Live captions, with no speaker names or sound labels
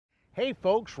Hey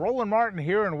folks, Roland Martin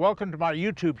here and welcome to my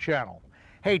YouTube channel.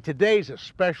 Hey, today's a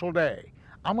special day.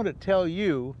 I'm going to tell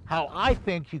you how I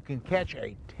think you can catch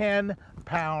a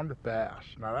 10-pound bass.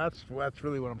 Now that's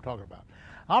really what I'm talking about.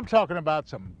 I'm talking about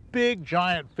some big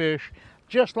giant fish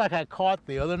just like I caught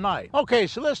the other night. Okay,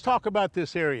 so let's talk about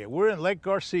this area. We're in Lake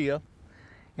Garcia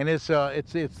and it's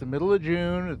the middle of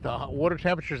June. The water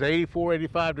temperature is 84,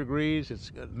 85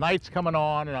 degrees. Night's coming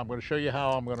on and I'm going to show you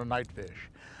how I'm going to night fish.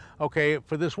 Okay,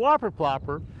 for this whopper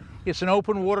plopper, it's an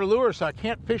open water lure, so I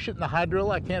can't fish it in the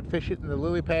hydrilla, I can't fish it in the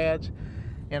lily pads,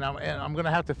 and I'm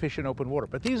gonna have to fish in open water.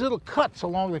 But these little cuts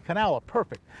along the canal are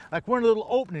perfect. Like we're in a little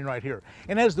opening right here.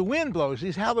 And as the wind blows,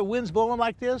 see how the wind's blowing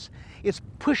like this? It's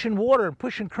pushing water and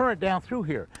pushing current down through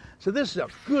here. So this is a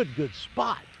good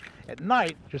spot. At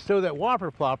night, just throw that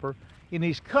whopper plopper in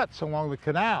these cuts along the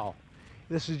canal.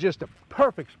 This is just a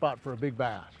perfect spot for a big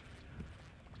bass.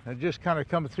 And just kind of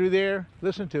come through there,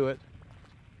 listen to it,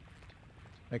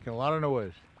 making a lot of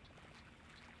noise.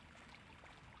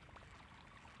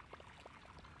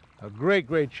 A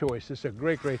great choice. This is a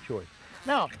great choice.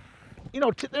 Now, you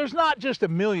know, there's not just a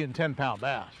million 10-pound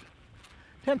bass.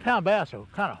 10-pound bass are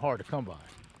kind of hard to come by.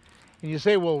 And you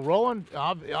say, well, Roland,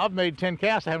 I've made 10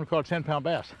 casts, I haven't caught a 10-pound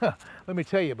bass. Let me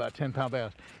tell you about 10-pound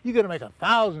bass. You got to make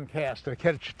 1,000 casts to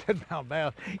catch a 10-pound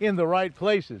bass in the right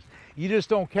places. You just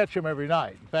don't catch them every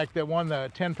night. In fact, that one,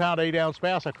 the 10-pound, 8-ounce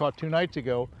bass I caught 2 nights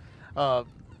ago, I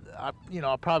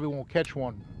probably won't catch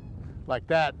one like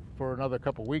that for another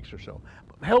couple weeks or so.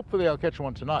 But hopefully I'll catch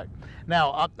one tonight.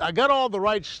 Now, I got all the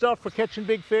right stuff for catching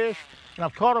big fish, and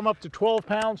I've caught them up to 12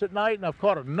 pounds at night, and I've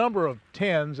caught a number of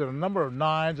 10s and a number of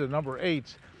 9s and a number of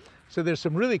 8s. So there's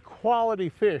some really quality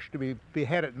fish to be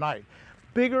had at night.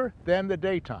 Bigger than the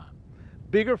daytime.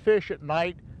 Bigger fish at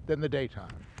night than the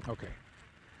daytime.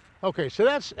 Okay, so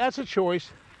that's a choice.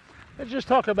 Let's just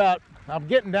talk about, I'm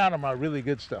getting down to my really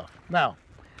good stuff. Now,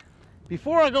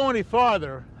 before I go any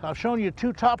farther, I've shown you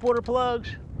 2 topwater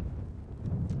plugs.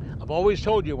 I've always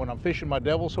told you when I'm fishing my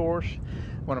devil's horse,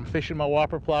 when I'm fishing my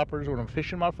whopper ploppers, when I'm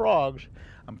fishing my frogs,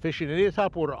 I'm fishing any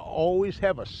topwater, I always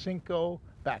have a Cinco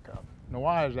backup. Now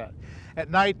why is that?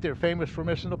 At night they're famous for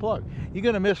missing the plug. You're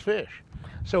gonna miss fish.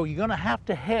 So you're gonna have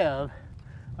to have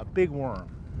a big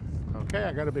worm. Okay,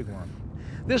 I got a big worm.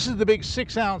 This is the big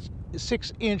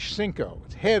 6-inch Cinco.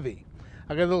 It's heavy.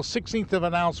 I got a little 1/16 of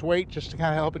an ounce weight just to kind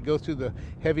of help it go through the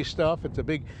heavy stuff. It's a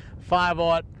big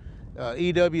 5/0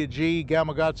 EWG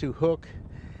Gamakatsu hook,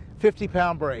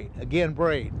 50-pound braid. Again,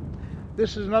 braid.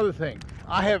 This is another thing.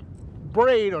 I have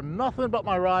braid on nothing but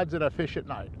my rods that I fish at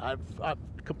night. I've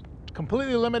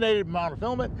completely eliminated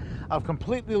monofilament. I've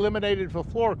completely eliminated for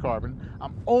fluorocarbon.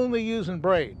 I'm only using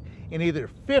braid in either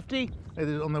 50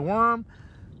 on the worm,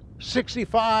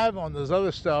 65 on this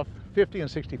other stuff. 50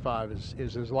 and 65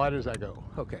 is as light as I go.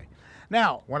 Okay.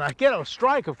 Now, when I get a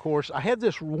strike, of course, I have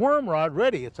this worm rod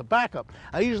ready. It's a backup.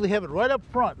 I usually have it right up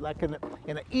front, like in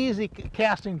an easy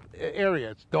casting area.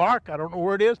 It's dark. I don't know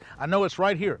where it is. I know it's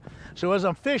right here. So as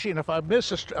I'm fishing, if I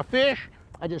miss a fish,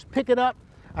 I just pick it up.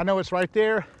 I know it's right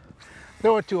there.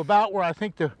 Throw it to about where I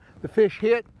think the fish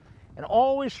hit, and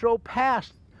always throw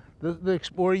past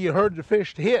where you heard the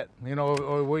fish hit, you know,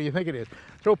 or where you think it is.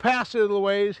 Throw past it a little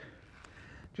ways.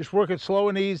 Just work it slow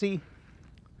and easy,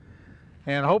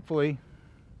 and hopefully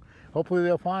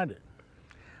they'll find it.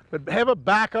 But have a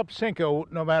backup Cinco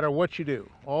no matter what you do.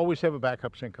 Always have a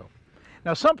backup Cinco.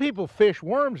 Now, some people fish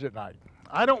worms at night.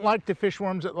 I don't like to fish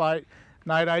worms at night.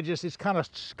 It's kind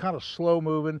of slow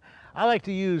moving. I like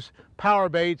to use power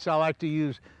baits. I like to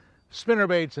use spinner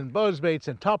baits and buzz baits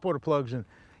and topwater plugs and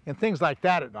things like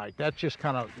that at night. That's just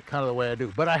kind of the way I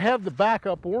do. But I have the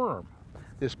backup worm.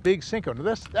 This big Cinco.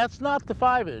 Now that's not the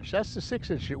 5-inch, that's the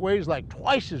 6-inch. It weighs like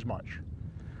twice as much.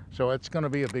 So it's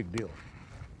gonna be a big deal.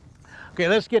 Okay,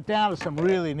 let's get down to some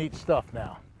really neat stuff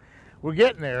now. We're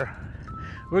getting there.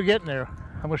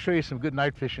 I'm gonna show you some good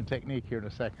night fishing technique here in a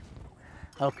second.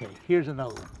 Okay, here's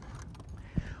another one.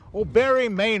 Oh, Barry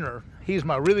Maynor, he's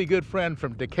my really good friend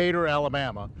from Decatur,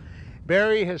 Alabama.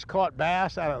 Barry has caught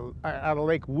bass out of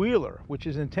Lake Wheeler, which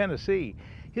is in Tennessee.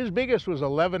 His biggest was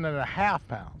 11.5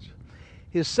 pounds.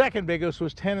 His second biggest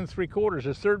was 10 3/4.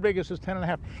 His third biggest was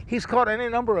 10.5. He's caught any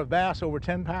number of bass over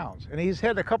 10 pounds, and he's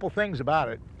had a couple things about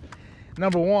it.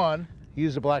 Number one, he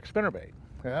used a black spinnerbait.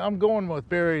 I'm going with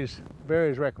Barry's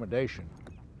recommendation.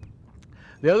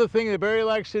 The other thing that Barry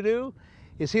likes to do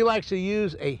is he likes to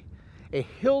use a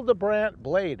Hildebrandt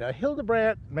blade. Now,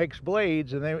 Hildebrandt makes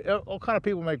blades, and all kind of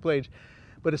people make blades,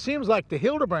 but it seems like the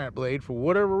Hildebrandt blade, for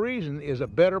whatever reason, is a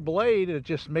better blade. It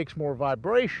just makes more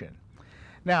vibration.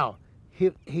 Now,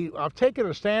 I've taken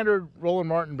a standard Roland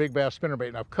Martin big bass spinnerbait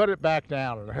and I've cut it back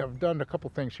down, and I have done a couple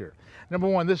things here. Number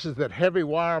one, this is that heavy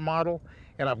wire model,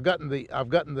 and I've gotten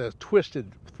the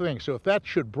twisted thing. So if that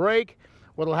should break,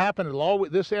 what'll happen?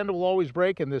 This end will always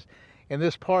break, and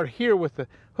this part here with the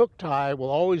hook tie will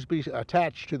always be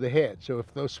attached to the head. So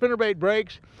if the spinnerbait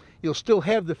breaks, you'll still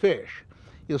have the fish.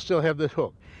 You'll still have this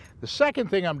hook. The second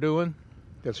thing I'm doing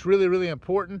that's really, really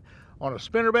important on a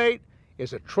spinnerbait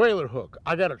is a trailer hook.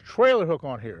 I got a trailer hook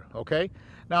on here, okay?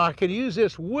 Now I can use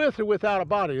this with or without a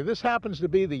body. This happens to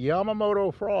be the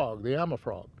Yamamoto frog, the Yama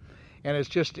frog. And it's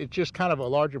just kind of a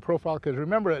larger profile, because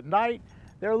remember at night,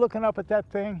 they're looking up at that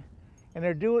thing and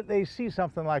they see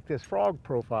something like this frog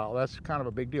profile. That's kind of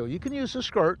a big deal. You can use a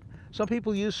skirt. Some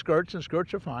people use skirts, and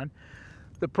skirts are fine.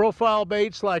 The profile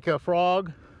baits like a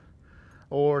frog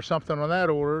or something on that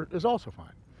order is also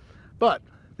fine. But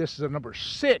this is a number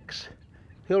 6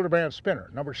 Hildebrand spinner.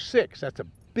 Number 6, that's a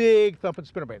big thumping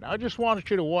spinnerbait. Now I just wanted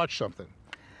you to watch something.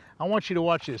 I want you to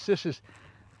watch this. This is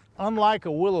unlike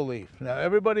a willow leaf. Now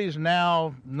everybody's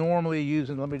now normally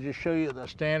using, let me just show you the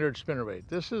standard spinnerbait.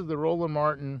 This is the Roland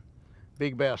Martin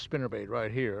Big Bass spinnerbait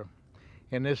right here.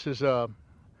 And this is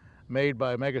made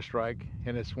by Mega Strike,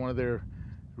 and it's one of their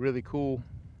really cool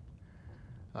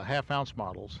half-ounce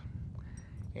models.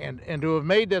 And to have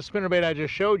made that spinnerbait I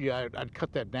just showed you, I'd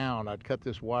cut that down. I'd cut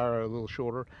this wire a little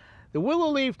shorter. The willow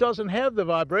leaf doesn't have the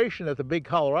vibration that the big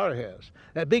Colorado has.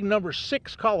 That big number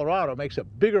 6 Colorado makes a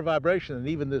bigger vibration than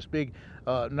even this big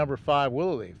number 5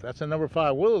 willow leaf. That's a number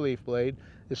 5 willow leaf blade.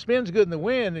 It spins good in the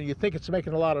wind, and you think it's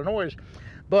making a lot of noise.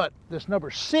 But this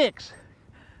number 6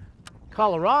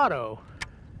 Colorado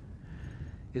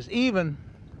is even.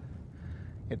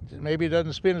 Maybe it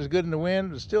doesn't spin as good in the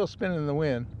wind, but it's still spinning in the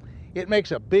wind. It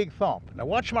makes a big thump. Now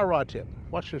watch my rod tip.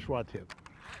 Watch this rod tip.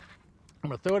 I'm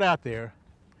going to throw it out there.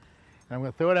 And I'm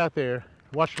going to throw it out there.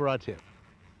 Watch the rod tip.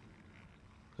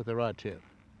 Look at the rod tip.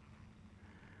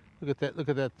 Look at that. Look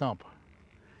at that thump.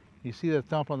 You see that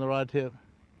thump on the rod tip?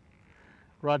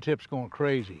 Rod tip's going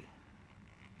crazy.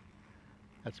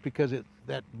 That's because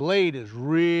that blade is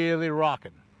really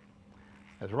rocking.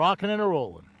 It's rocking and a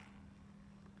rolling.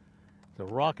 It's a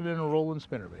rocking and a rolling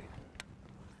spinnerbait.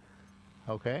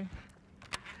 Okay.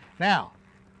 Now,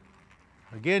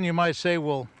 again, you might say,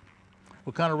 well,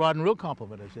 what kind of rod and reel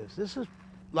complement is this? This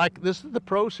is the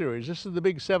Pro Series. This is the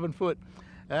big 7-foot.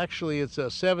 Actually, it's a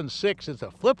 7.6. It's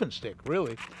a flipping stick,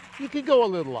 really. You could go a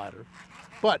little lighter,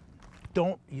 but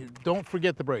don't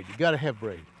forget the braid. You got to have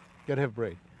braid. You got to have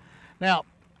braid. Now,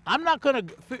 I'm not going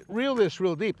to reel this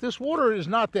real deep. This water is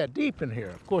not that deep in here.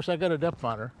 Of course, I got a depth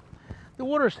finder. The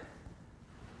water's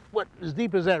as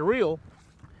deep as that reel.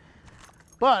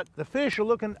 But the fish are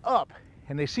looking up,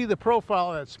 and they see the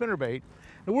profile of that spinnerbait.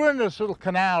 And we're in this little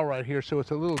canal right here, so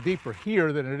it's a little deeper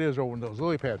here than it is over in those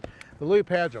lily pads. The lily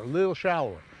pads are a little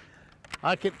shallower.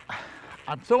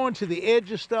 I'm throwing to the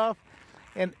edge of stuff,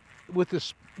 and with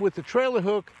the trailer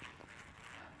hook,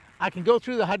 I can go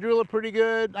through the hydrilla pretty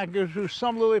good. I can go through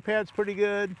some lily pads pretty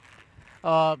good.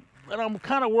 And I'm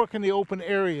kind of working the open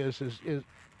areas is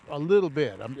a little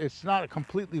bit. It's not a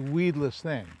completely weedless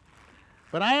thing.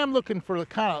 But I am looking for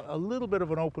kind of a little bit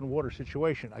of an open water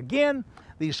situation. Again,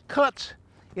 these cuts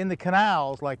in the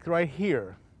canals, like right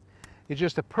here, is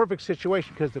just a perfect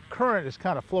situation because the current is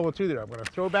kind of flowing through there. I'm going to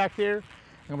throw back there, and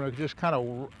I'm going to just kind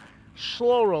of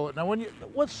slow roll it. Now,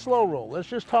 what's slow roll? Let's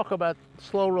just talk about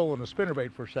slow rolling a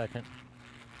spinnerbait for a second.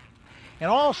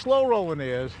 And all slow rolling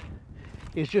is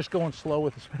just going slow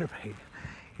with the spinnerbait.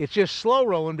 It's just slow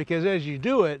rolling because as you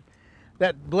do it,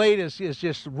 that blade is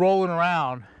just rolling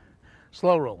around.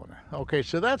 Slow rolling. Okay,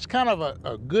 so that's kind of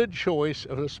a good choice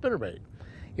of a spinnerbait.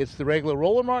 It's the regular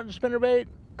Roland Martin spinnerbait,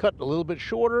 cut a little bit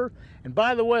shorter. And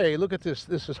by the way, look at this.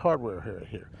 This is hardware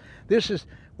here. This is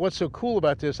what's so cool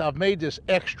about this. I've made this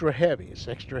extra heavy. It's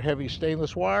extra heavy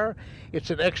stainless wire. It's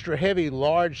an extra heavy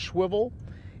large swivel.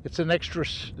 It's an extra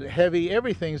heavy.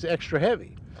 Everything's extra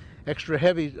heavy. Extra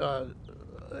heavy.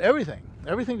 Everything.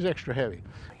 Everything's extra heavy.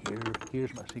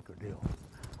 Here's my secret deal.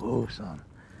 Oh, son,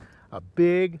 a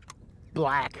big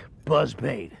black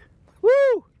buzzbait.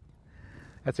 Woo!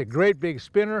 That's a great big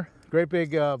spinner, great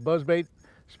big buzzbait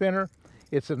spinner.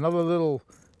 It's another little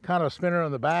kind of spinner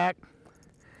on the back.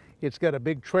 It's got a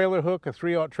big trailer hook, a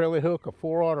 3/0 trailer hook, a 4/0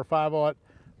 or 5/0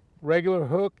 regular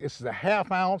hook. This is a 1/2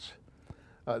 ounce.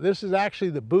 This is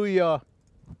actually the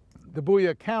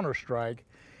B.A.S.S Counter Strike.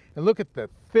 And look at the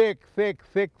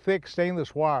thick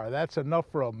stainless wire. That's enough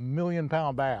for a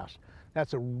 1,000,000-pound bass.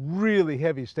 That's a really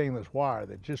heavy stainless wire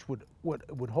that just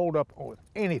would hold up with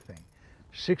anything.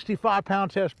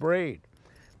 65-pound test braid.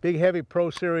 Big heavy Pro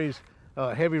Series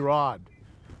heavy rod.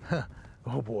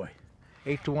 Oh boy.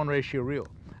 8-to-1 ratio reel.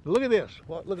 Look at this.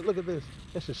 Well, look at this.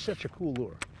 This is such a cool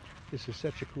lure. This is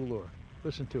such a cool lure.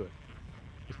 Listen to it.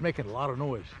 It's making a lot of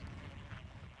noise.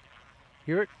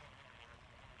 Hear it?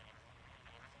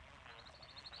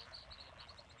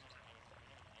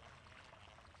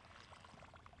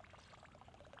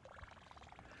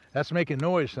 That's making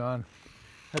noise, son.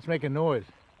 That's making noise.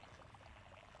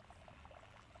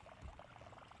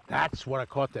 That's what I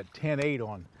caught that 10-8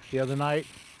 on the other night.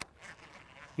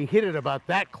 He hit it about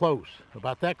that close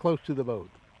to the boat.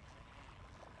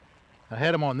 I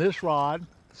had him on this rod,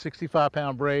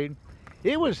 65-pound braid.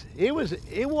 It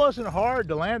wasn't hard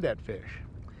to land that fish.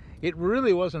 It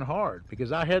really wasn't hard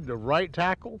because I had the right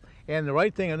tackle and the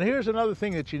right thing. And here's another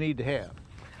thing that you need to have.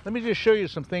 Let me just show you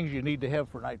some things you need to have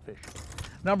for night fishing.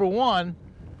 Number one,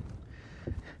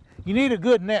 you need a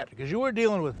good net because you are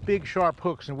dealing with big sharp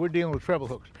hooks and we're dealing with treble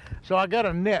hooks. So I got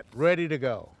a net ready to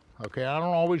go. Okay, I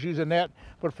don't always use a net,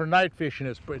 but for night fishing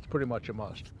it's pretty much a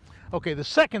must. Okay, the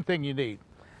second thing you need,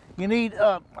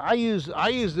 I use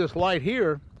this light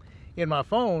here in my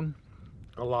phone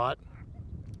a lot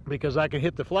because I can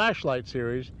hit the flashlight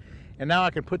series, and now I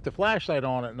can put the flashlight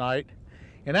on at night,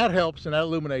 and that helps and that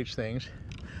illuminates things.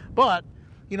 But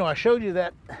you know, I showed you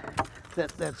that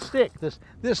stick,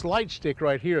 this light stick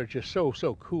right here is just so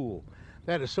cool.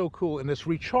 That is so cool, and it's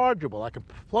rechargeable. I can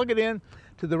plug it in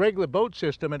to the regular boat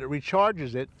system and it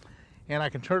recharges it, and I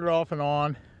can turn it off and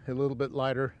on a little bit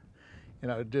lighter,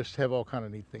 and I just have all kind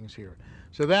of neat things here.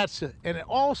 So that's, and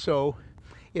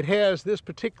it has this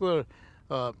particular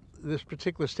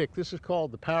stick. This is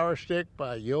called the Power Stick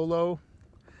by YOLO.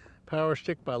 Power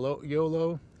Stick by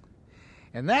YOLO.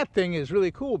 And that thing is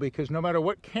really cool because no matter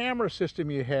what camera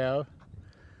system you have,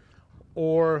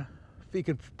 or if you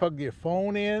can plug your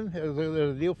phone in, there's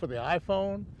a deal for the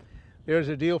iPhone. There's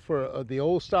a deal for the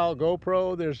old style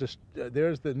GoPro.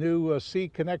 There's the new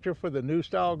C connector for the new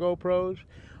style GoPros.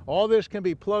 All this can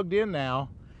be plugged in now,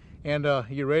 and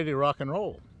you're ready to rock and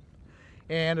roll.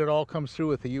 And it all comes through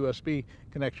with the USB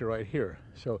connector right here.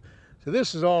 So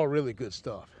this is all really good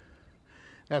stuff.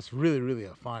 That's really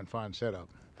a fine setup.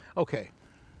 Okay.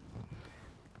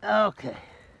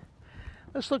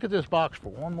 Let's look at this box for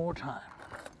one more time.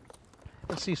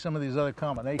 Let's see some of these other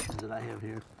combinations that I have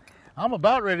here. I'm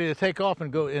about ready to take off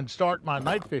and go and start my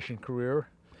night fishing career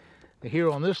here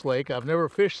on this lake. I've never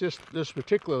fished this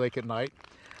particular lake at night.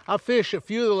 I fish a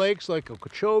few of the lakes like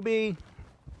Okeechobee.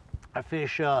 I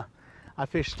fish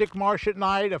Stick Marsh at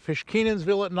night. I fish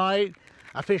Kenansville at night.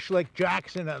 I fish Lake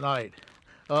Jackson at night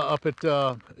up at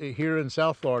here in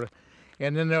South Florida.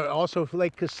 And then there are also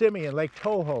Lake Kissimmee and Lake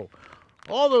Toho.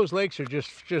 All those lakes are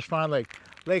just fine. Lake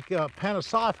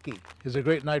Panosofsky is a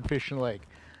great night fishing lake.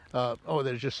 Oh,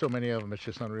 there's just so many of them, it's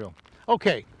just unreal.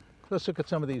 Okay, let's look at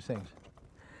some of these things.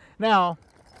 Now,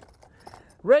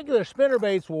 regular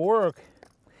spinnerbaits will work,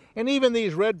 and even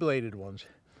these red-bladed ones.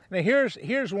 Now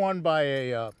here's one by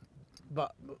a,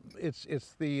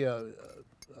 it's the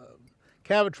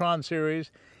Cavatron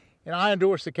series, and I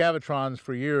endorsed the Cavatrons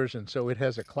for years, and so it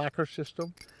has a clacker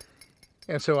system.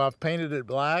 And so I've painted it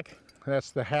black.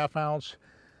 That's the 1/2 ounce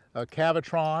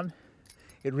Cavatron.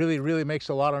 It really makes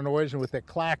a lot of noise, and with that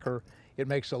clacker, it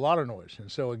makes a lot of noise.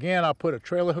 And so again, I'll put a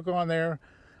trailer hook on there.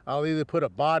 I'll either put a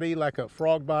body like a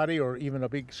frog body or even a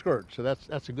big skirt. So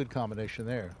that's a good combination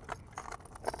there.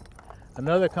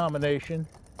 Another combination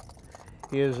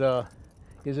is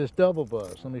this double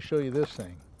buzz. Let me show you this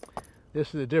thing.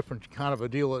 This is a different kind of a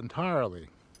deal entirely.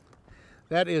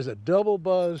 That is a double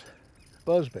buzz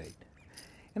bait,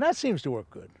 and that seems to work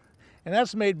good. And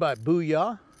that's made by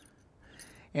Booyah.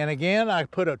 And again, I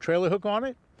put a trailer hook on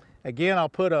it. Again, I'll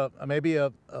put maybe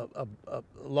a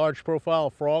large profile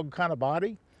frog kind of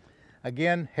body.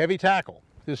 Again, heavy tackle.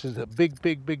 This is a big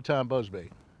time buzzbait.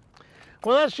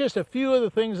 Well, that's just a few of the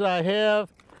things that I have.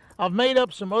 I've made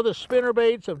up some other spinner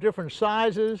baits of different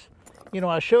sizes. You know,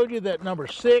 I showed you that number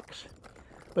 6,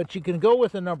 but you can go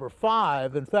with a number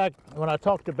 5. In fact, when I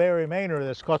talked to Barry Maynard,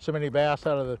 that's caught so many bass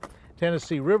out of the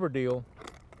Tennessee River deal,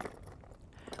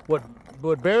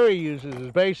 what Barry uses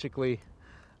is basically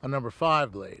a number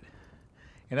 5 blade,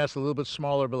 and that's a little bit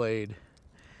smaller blade, a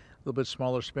little bit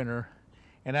smaller spinner,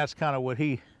 and that's kind of what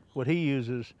he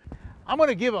uses. I'm going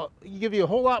to give you a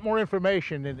whole lot more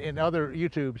information in other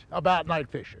YouTubes about night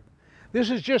fishing. This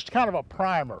is just kind of a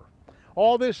primer.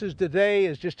 All this is today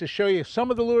is just to show you some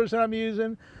of the lures that I'm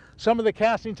using, some of the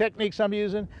casting techniques I'm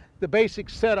using, the basic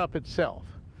setup itself.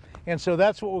 And so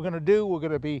that's what we're going to do. We're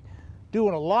going to be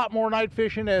doing a lot more night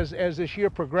fishing as this year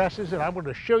progresses, and I'm going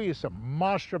to show you some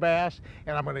monster bass,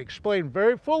 and I'm going to explain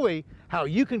very fully how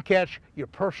you can catch your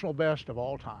personal best of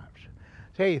all times.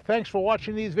 So, hey, thanks for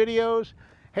watching these videos,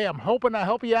 Hey, I'm hoping I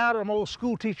help you out. I'm an old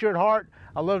school teacher at heart.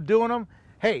 I love doing them.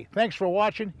 Hey, thanks for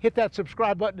watching. Hit that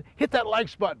subscribe button. Hit that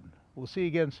likes button. We'll see you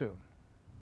again soon.